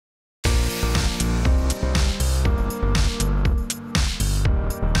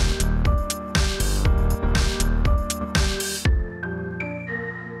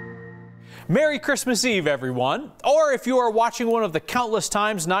Merry Christmas Eve, everyone. Or if you are watching one of the countless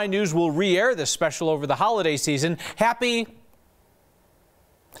times 9 News will re-air this special over the holiday season, happy.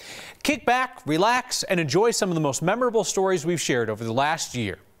 Kick back, relax, and enjoy some of the most memorable stories we've shared over the last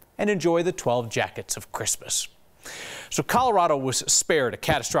year. And enjoy the 12 Jackets of Christmas. So Colorado was spared a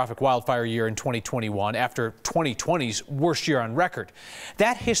catastrophic wildfire year in 2021 after 2020's worst year on record.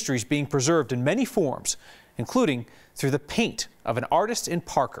 That history is being preserved in many forms, including through the paint of an artist in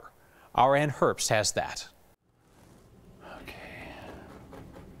Parker. Our Ann Herbst has that.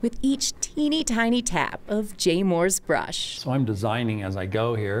 With each teeny tiny tap of Jay Moore's brush, So I'm designing as I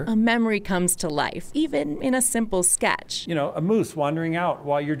go here. a memory comes to life, even in a simple sketch. You know, a moose wandering out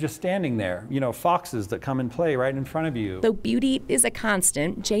while you're just standing there. You know, foxes that come and play right in front of you. Though beauty is a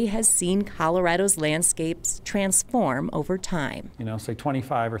constant, Jay has seen Colorado's landscapes transform over time. You know, say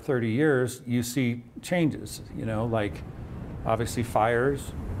 25 or 30 years, you see changes, you know, like obviously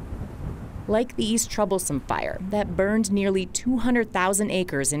fires. Like the East Troublesome Fire that burned nearly 200,000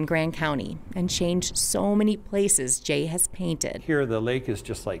 acres in Grand County and changed so many places Jay has painted. Here the lake is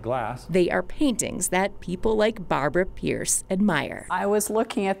just like glass. They are paintings that people like Barbara Pierce admire. I was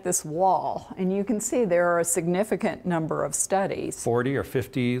looking at this wall, and you can see there are a significant number of studies. 40 or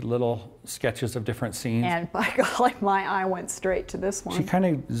 50 little sketches of different scenes. And by golly, my eye went straight to this one. She kind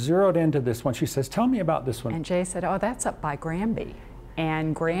of zeroed into this one. She says, tell me about this one. And Jay said, oh, that's up by Granby.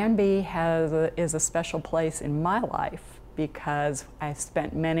 And Granby is a special place in my life because I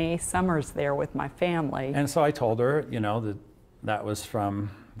spent many summers there with my family. And so I told her, you know, that was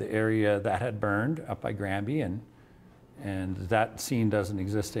from the area that had burned up by Granby, and that scene doesn't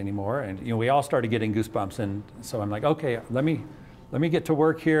exist anymore. And you know, we all started getting goosebumps, and so I'm like, okay, let me get to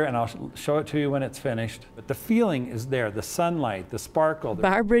work here, and I'll show it to you when it's finished. But the feeling is there, the sunlight, the sparkle.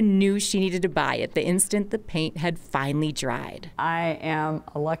 Barbara knew she needed to buy it the instant the paint had finally dried. I am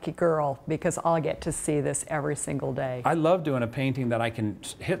a lucky girl because I'll get to see this every single day. I love doing a painting that I can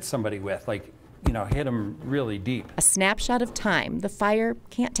hit somebody with, like, you know, hit them really deep. A snapshot of time the fire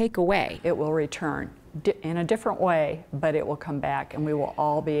can't take away. It will return in a different way, but it will come back and we will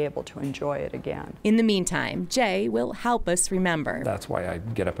all be able to enjoy it again. In the meantime, Jay will help us remember. That's why I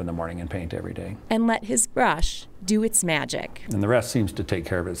get up in the morning and paint every day. And let his brush do its magic. And the rest seems to take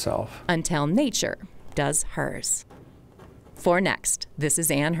care of itself. Until nature does hers. For Next, this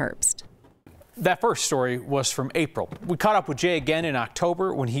is Ann Herbst. That first story was from April. We caught up with Jay again in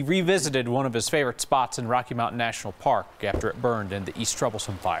October when he revisited one of his favorite spots in Rocky Mountain National Park after it burned in the East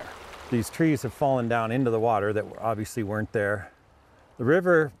Troublesome Fire. These trees have fallen down into the water that obviously weren't there. The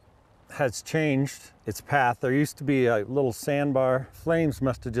river has changed its path. There used to be a little sandbar. Flames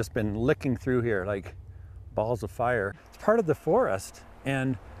must have just been licking through here like balls of fire. It's part of the forest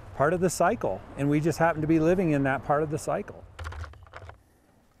and part of the cycle, and we just happen to be living in that part of the cycle.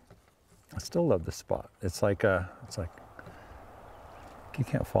 I still love this spot. It's like you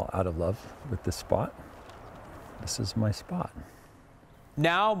can't fall out of love with this spot. This is my spot.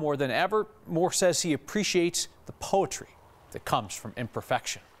 Now, more than ever, Moore says he appreciates the poetry that comes from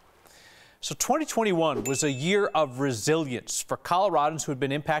imperfection. So 2021 was a year of resilience for Coloradans who had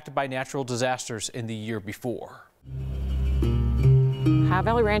been impacted by natural disasters in the year before. Ohio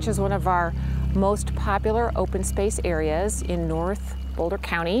Valley Ranch is one of our most popular open space areas in North Boulder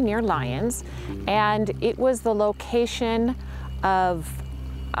County near Lyons, and it was the location of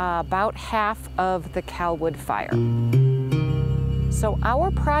about half of the Calwood fire. So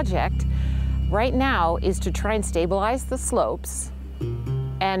our project right now is to try and stabilize the slopes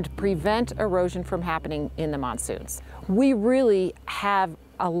and prevent erosion from happening in the monsoons. We really have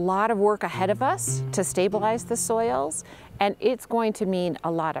a lot of work ahead of us to stabilize the soils, and it's going to mean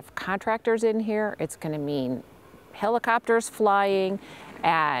a lot of contractors in here. It's going to mean helicopters flying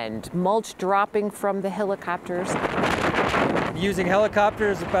and mulch dropping from the helicopters. Using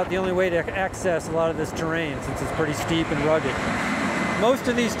helicopters is about the only way to access a lot of this terrain since it's pretty steep and rugged. Most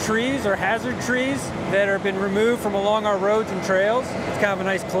of these trees are hazard trees that have been removed from along our roads and trails. It's kind of a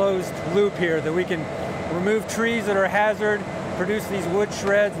nice closed loop here that we can remove trees that are hazard, produce these wood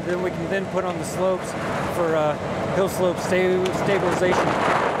shreds, and then we can then put on the slopes for hill slope stabilization.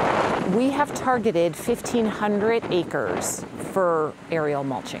 We have targeted 1,500 acres for aerial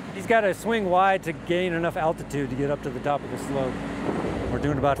mulching. He's got to swing wide to gain enough altitude to get up to the top of the slope. We're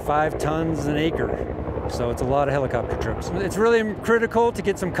doing about 5 tons an acre. So it's a lot of helicopter trips. It's really critical to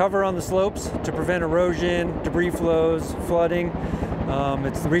get some cover on the slopes to prevent erosion, debris flows, flooding.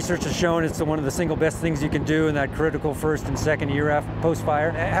 The research has shown it's one of the single best things you can do in that critical first and second year after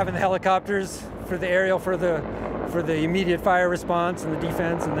post-fire. Having the helicopters for the aerial for the immediate fire response and the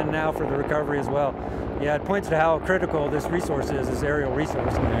defense, and then now for the recovery as well. Yeah, it points to how critical this resource is, this aerial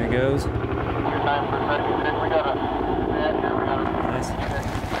resource. There it goes.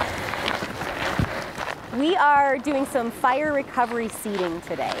 We are doing some fire recovery seeding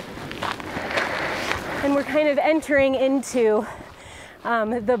today. And we're kind of entering into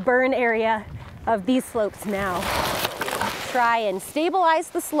the burn area of these slopes now. Try and stabilize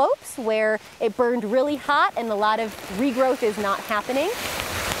the slopes where it burned really hot and a lot of regrowth is not happening.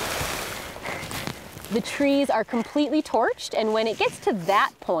 The trees are completely torched, and when it gets to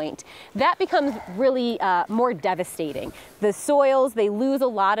that point, that becomes really more devastating. The soils, they lose a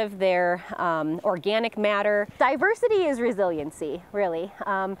lot of their organic matter. Diversity is resiliency, really.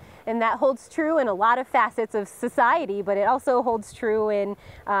 And that holds true in a lot of facets of society, but it also holds true in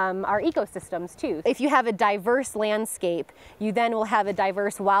our ecosystems too. If you have a diverse landscape, you then will have a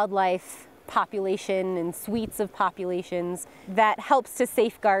diverse wildlife population and suites of populations that helps to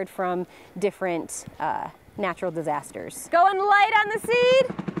safeguard from different natural disasters. Going light on the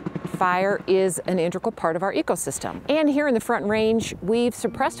seed. Fire is an integral part of our ecosystem. And here in the Front Range, we've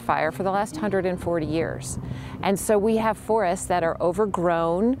suppressed fire for the last 140 years. And so we have forests that are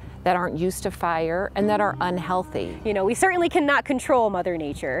overgrown, that aren't used to fire, and that are unhealthy. You know, we certainly cannot control Mother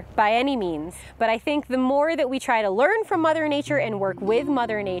Nature by any means, but I think the more that we try to learn from Mother Nature and work with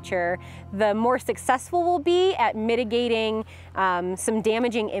Mother Nature, the more successful we'll be at mitigating some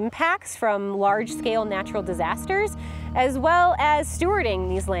damaging impacts from large-scale natural disasters, as well as stewarding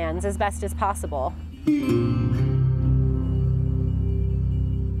these lands as best as possible.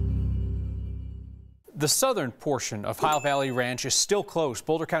 The southern portion of Ohio Valley Ranch is still closed.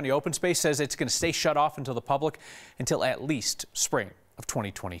 Boulder County Open Space says it's going to stay shut off until the public until at least spring of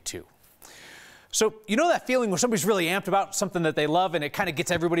 2022. So, you know that feeling when somebody's really amped about something that they love and it kind of gets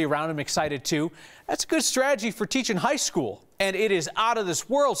everybody around them excited too? That's a good strategy for teaching high school. And it is out of this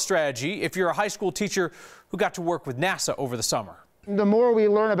world strategy if you're a high school teacher who got to work with NASA over the summer. The more we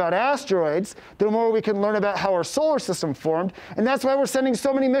learn about asteroids, the more we can learn about how our solar system formed, and that's why we're sending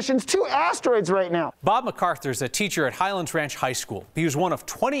so many missions to asteroids right now. Bob MacArthur is a teacher at Highlands Ranch High School. He was one of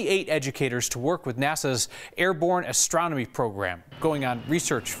 28 educators to work with NASA's Airborne Astronomy Program, going on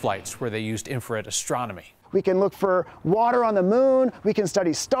research flights where they used infrared astronomy. We can look for water on the moon, we can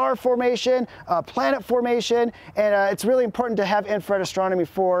study star formation, planet formation, and it's really important to have infrared astronomy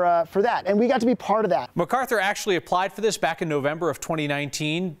for that, and we got to be part of that. MacArthur actually applied for this back in November of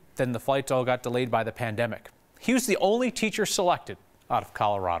 2019, then the flights all got delayed by the pandemic. He was the only teacher selected out of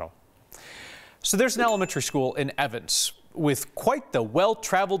Colorado. So there's an elementary school in Evans with quite the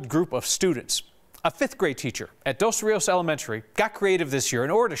well-traveled group of students. A 5th grade teacher at Dos Rios Elementary got creative this year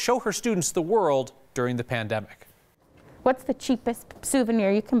in order to show her students the world during the pandemic. What's the cheapest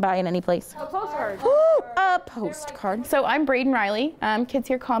souvenir you can buy in any place? A postcard. A postcard. So I'm Braden Riley. Kids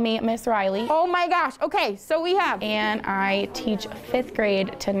here call me Miss Riley. Oh my gosh. Okay, so we have. And I teach 5th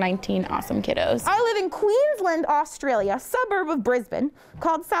grade to 19 awesome kiddos. I live in Queensland, Australia, a suburb of Brisbane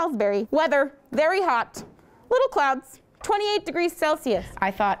called Salisbury. Weather, very hot. Little clouds. 28 degrees Celsius.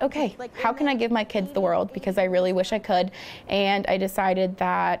 I thought, okay, how can I give my kids the world? Because I really wish I could. And I decided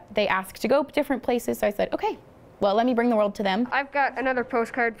that they asked to go different places. So I said, okay, well, let me bring the world to them. I've got another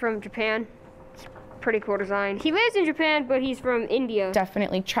postcard from Japan. It's pretty cool design. He lives in Japan, but he's from India.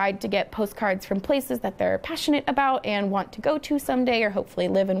 Definitely tried to get postcards from places that they're passionate about and want to go to someday or hopefully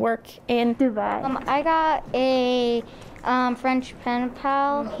live and work in. Dubai. I got a French pen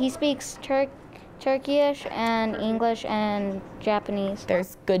pal. He speaks Turkish and English and Japanese.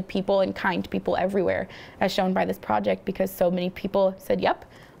 There's good people and kind people everywhere, as shown by this project, because so many people said, yep,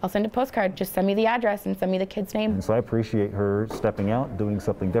 I'll send a postcard, just send me the address and send me the kid's name. And so I appreciate her stepping out, doing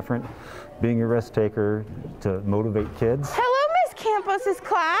something different, being a risk taker to motivate kids. Hello, Miss Campos'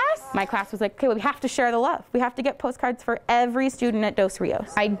 class. My class was like, okay, well, we have to share the love. We have to get postcards for every student at Dos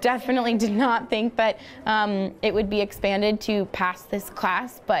Rios. I definitely did not think that it would be expanded to pass this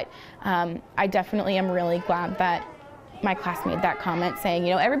class, but I definitely am really glad that my class made that comment saying,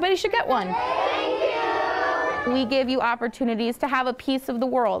 you know, everybody should get one. Thank you. We give you opportunities to have a piece of the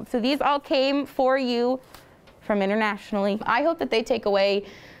world. So these all came for you from internationally. I hope that they take away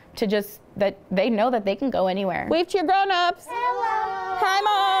to just that they know that they can go anywhere. Wave to your grown-ups. Hello. Hi,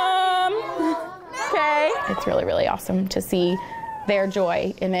 Mom. Okay. It's really, really awesome to see their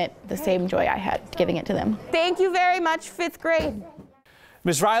joy in it, the same joy I had giving it to them. Thank you very much, 5th grade.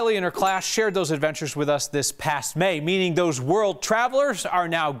 Ms. Riley and her class shared those adventures with us this past May, meaning those world travelers are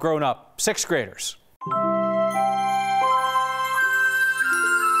now grown-up 6th graders.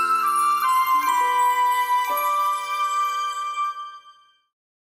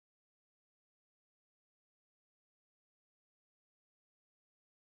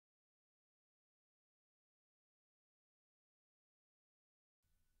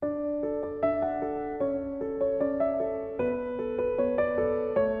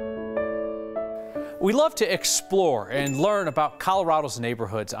 We love to explore and learn about Colorado's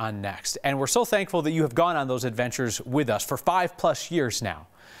neighborhoods on Next, and we're so thankful that you have gone on those adventures with us for 5+ years now.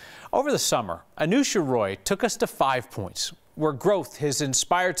 Over the summer, Anusha Roy took us to 5 Points, where growth has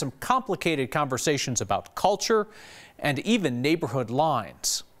inspired some complicated conversations about culture and even neighborhood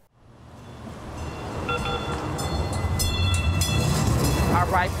lines. All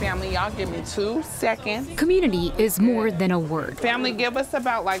right, family, y'all give me 2 seconds. Community is more than a word. Family, give us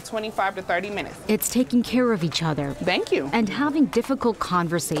about like 25 to 30 minutes. It's taking care of each other. Thank you. And having difficult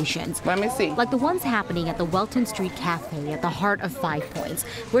conversations. Let me see. Like the ones happening at the Welton Street Cafe at the heart of 5 Points,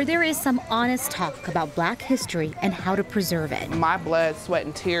 where there is some honest talk about Black history and how to preserve it. My blood, sweat,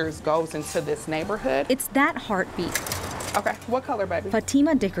 and tears goes into this neighborhood. It's that heartbeat. Okay, what color, baby?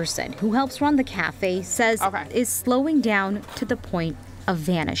 Fatima Dickerson, who helps run the cafe, says is slowing down to the point of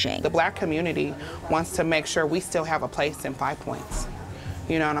vanishing. The Black community wants to make sure we still have a place in 5 Points.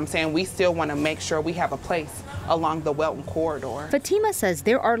 You know what I'm saying? We still want to make sure we have a place along the Welton corridor. Fatima says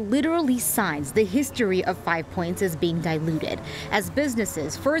there are literally signs the history of 5 Points is being diluted as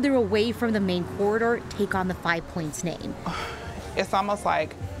businesses further away from the main corridor take on the 5 Points name. It's almost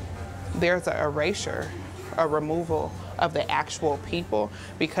like there's an erasure, a removal of the actual people,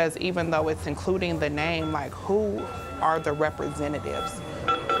 because even though it's including the name, like who are the representatives?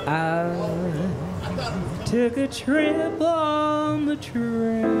 I took a trip on the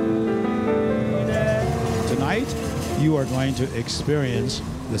train. Tonight, you are going to experience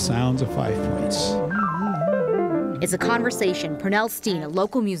the sounds of 5 Points. It's a conversation Pernell Steen, a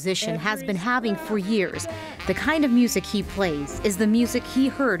local musician, has been having for years. The kind of music he plays is the music he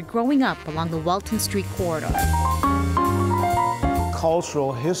heard growing up along the Welton Street corridor.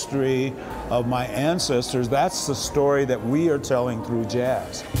 Cultural history of my ancestors, that's the story that we are telling through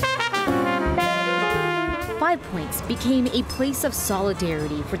jazz. 5 Points became a place of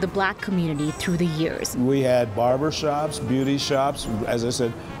solidarity for the Black community through the years. We had barber shops, beauty shops, as I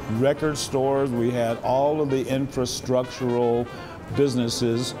said, record stores. We had all of the infrastructural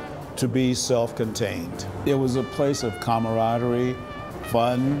businesses to be self-contained. It was a place of camaraderie,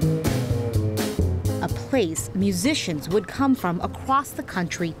 fun. A place musicians would come from across the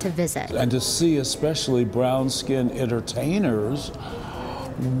country to visit. And to see especially brown-skinned entertainers,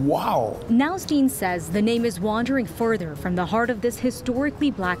 wow. Now Steen says the name is wandering further from the heart of this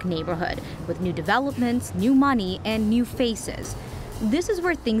historically Black neighborhood, with new developments, new money, and new faces. This is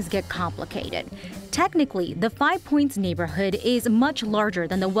where things get complicated. Technically, the 5 Points neighborhood is much larger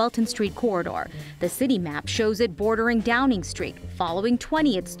than the Welton Street corridor. The city map shows it bordering Downing Street, following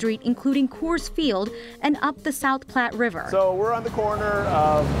 20th Street, including Coors Field, and up the South Platte River. So we're on the corner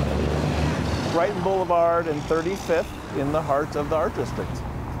of Brighton Boulevard and 35th in the heart of the Art District,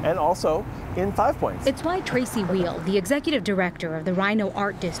 and also in 5 Points. It's why Tracy Wheel, the executive director of the RiNo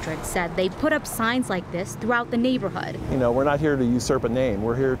Art District, said they put up signs like this throughout the neighborhood. You know, we're not here to usurp a name.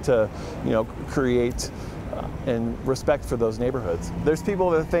 We're here to, you know, create and respect for those neighborhoods. There's people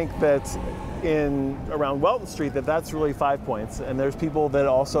that think that around Welton Street that's really 5 Points, and there's people that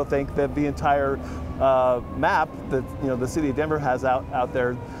also think that the entire map that, you know, the city of Denver has out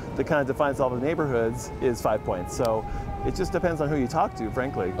there that kind of defines all the neighborhoods is 5 Points. So it just depends on who you talk to,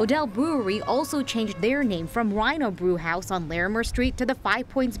 frankly. Odell Brewery also changed their name from RiNo Brew House on Larimer Street to the 5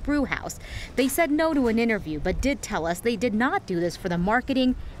 Points Brew House. They said no to an interview, but did tell us they did not do this for the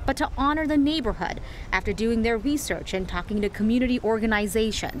marketing, but to honor the neighborhood. After doing their research and talking to community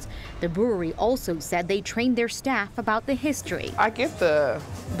organizations, the brewery also said they trained their staff about the history. I get the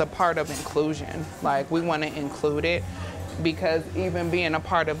part of inclusion. Like, we want to include it, because even being a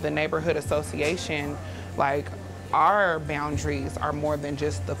part of the neighborhood association, like, our boundaries are more than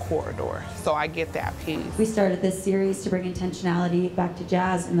just the corridor. So I get that piece. We started this series to bring intentionality back to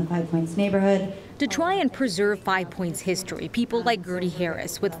jazz in the 5 Points neighborhood. To try and preserve 5 Points history, people like Gertie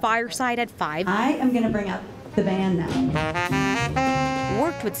Harris with Fireside at 5. I am going to bring up the band now.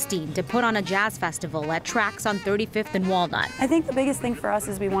 Worked with Steen to put on a jazz festival at Tracks on 35th and Walnut. I think the biggest thing for us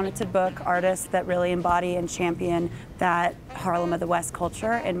is we wanted to book artists that really embody and champion that Harlem of the West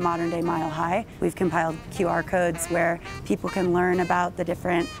culture in modern day Mile High. We've compiled QR codes where people can learn about the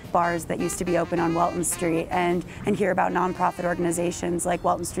different bars that used to be open on Welton Street and hear about nonprofit organizations like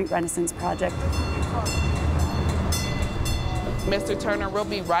Welton Street Renaissance Project. Mr. Turner, we'll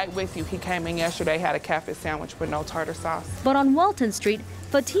be right with you. He came in yesterday, had a cafe sandwich with no tartar sauce. But on Welton Street,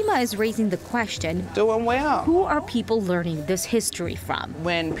 Fatima is raising the question, doing well. Who are people learning this history from?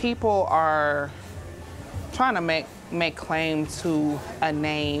 When people are trying to make claim to a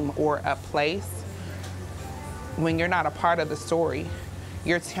name or a place, when you're not a part of the story,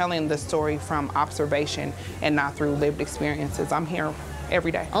 you're telling the story from observation and not through lived experiences. I'm here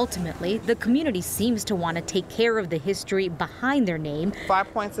every day. Ultimately, the community seems to want to take care of the history behind their name.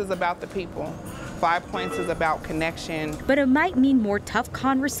 5 Points is about the people. 5 Points is about connection. But it might mean more tough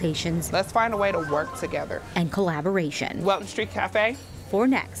conversations. Let's find a way to work together. And collaboration. Welton Street Cafe. For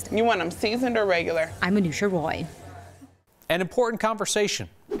next. You want them seasoned or regular? I'm Anusha Roy. An important conversation,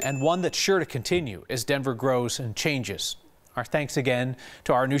 and one that's sure to continue as Denver grows and changes. Our thanks again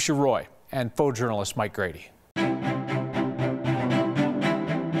to our Anusha Roy and photojournalist Mike Grady.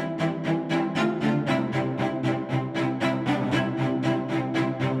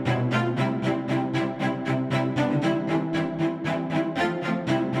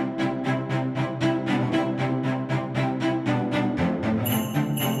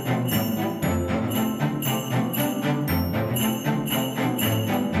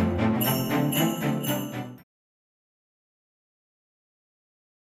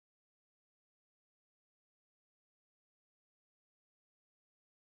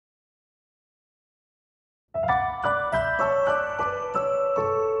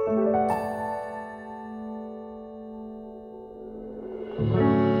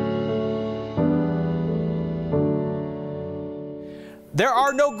 There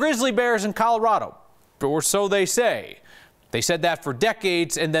are no grizzly bears in Colorado, or so they say. They said that for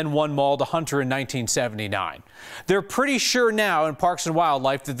decades and then one mauled a hunter in 1979. They're pretty sure now in Parks and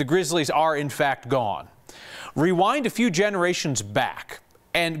Wildlife that the grizzlies are in fact gone. Rewind a few generations back,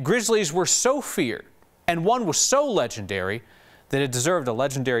 and grizzlies were so feared, and one was so legendary that it deserved a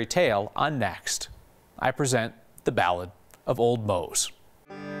legendary tale on Next. I present the Ballad of Old Mose.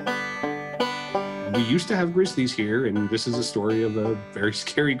 We used to have grizzlies here, and this is a story of a very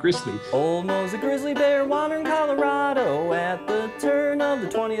scary grizzly. Old Mose, the grizzly bear, wandering Colorado at the turn of the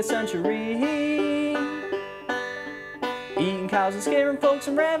 20th century. Eating cows and scaring folks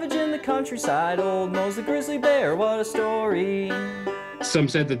and ravaging the countryside. Old Mose, the grizzly bear, what a story. Some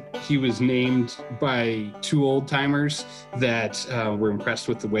said that he was named by two old timers that were impressed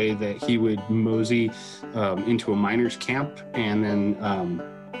with the way that he would mosey into a miner's camp and then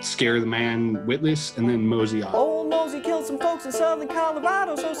scare the man witless and then mosey off. Old Mosey killed some folks in southern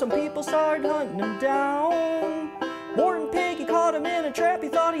Colorado, so some people started hunting him down. Warren Pig, he caught him in a trap, he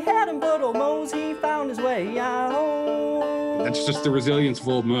thought he had him, but old Mose, he found his way out. That's just the resilience of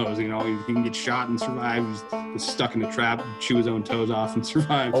Old Mose, you know, he can get shot and survive, he's stuck in a trap, chew his own toes off and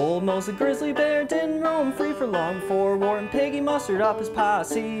survive. Old Mose, the grizzly bear, didn't roam free for long before Warren Pig, he mustered up his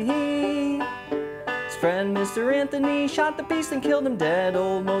posse. His friend Mr. Anthony shot the beast and killed him dead.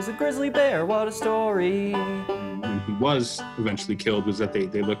 Old Mose, the grizzly bear, what a story. When he was eventually killed was that they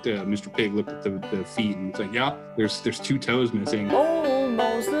looked at, Mr. Pig looked at the feet and it's like, yeah, there's two toes missing. Old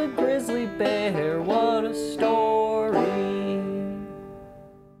Mose, the grizzly bear, what a story.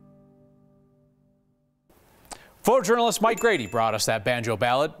 Photojournalist Mike Grady brought us that banjo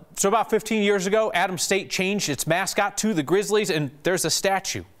ballad. So about 15 years ago, Adams State changed its mascot to the Grizzlies, and there's a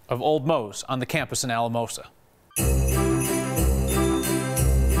statue of Old Mose on the campus in Alamosa.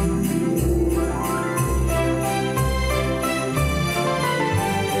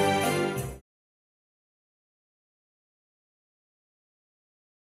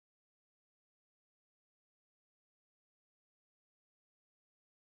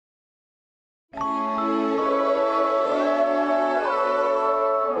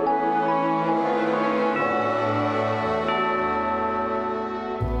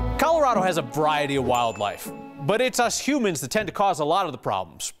 Colorado has a variety of wildlife, but it's us humans that tend to cause a lot of the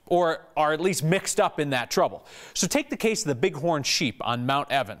problems, or are at least mixed up in that trouble. So take the case of the bighorn sheep on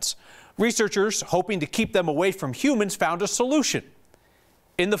Mount Evans. Researchers, hoping to keep them away from humans, found a solution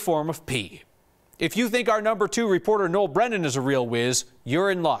in the form of pee. If you think our #2 reporter Noel Brennan is a real whiz,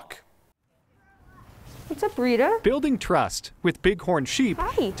 you're in luck. What's up, Rita? Building trust with bighorn sheep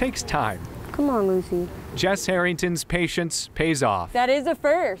takes time. Come on, Lucy. Jess Harrington's patience pays off. That is a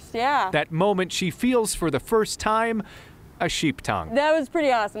first, yeah. That moment she feels for the first time a sheep tongue. That was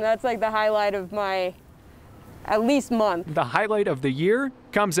pretty awesome. That's like the highlight of my at least month. The highlight of the year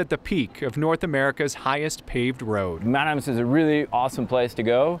comes at the peak of North America's highest paved road. Mount Evans is a really awesome place to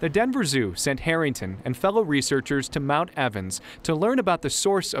go. The Denver Zoo sent Harrington and fellow researchers to Mount Evans to learn about the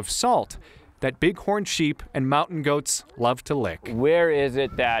source of salt that bighorn sheep and mountain goats love to lick. Where is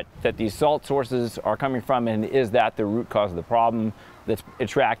it that these salt sources are coming from, and is that the root cause of the problem that's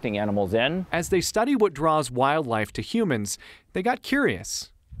attracting animals in? As they study what draws wildlife to humans, they got curious.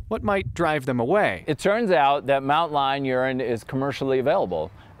 What might drive them away? It turns out that Mount Lion urine is commercially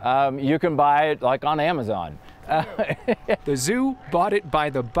available. You can buy it like on Amazon. The zoo bought it by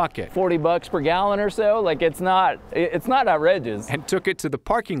the bucket. 40 bucks per gallon or so. Like it's not outrageous. And took it to the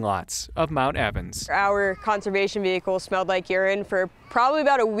parking lots of Mount Evans. Our conservation vehicle smelled like urine for probably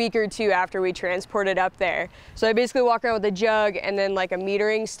about a week or two after we transported up there. So I basically walk around with a jug and then like a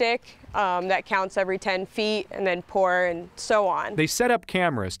metering stick that counts every 10 feet and then pour and so on. They set up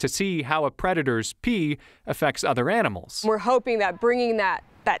cameras to see how a predator's pee affects other animals. We're hoping that bringing that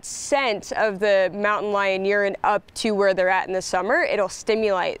scent of the mountain lion urine up to where they're at in the summer, it'll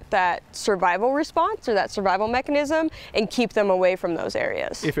stimulate that survival response or that survival mechanism and keep them away from those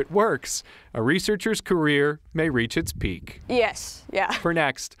areas. If it works, a researcher's career may reach its peak. Yes, yeah. For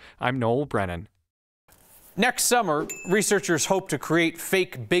Next, I'm Noel Brennan. Next summer, researchers hope to create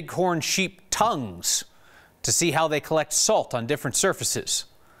fake bighorn sheep tongues to see how they collect salt on different surfaces.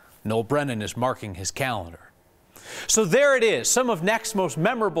 Noel Brennan is marking his calendar. So there it is, some of Next's most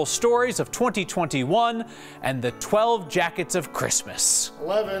memorable stories of 2021 and the 12 Jackets of Christmas.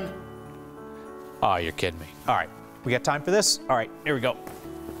 11. Oh, you're kidding me. All right, we got time for this? All right, here we go.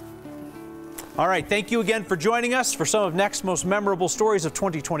 All right, thank you again for joining us for some of Next's most memorable stories of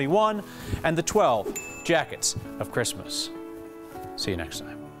 2021 and the 12 Jackets of Christmas. See you next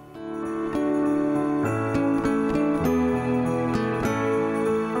time.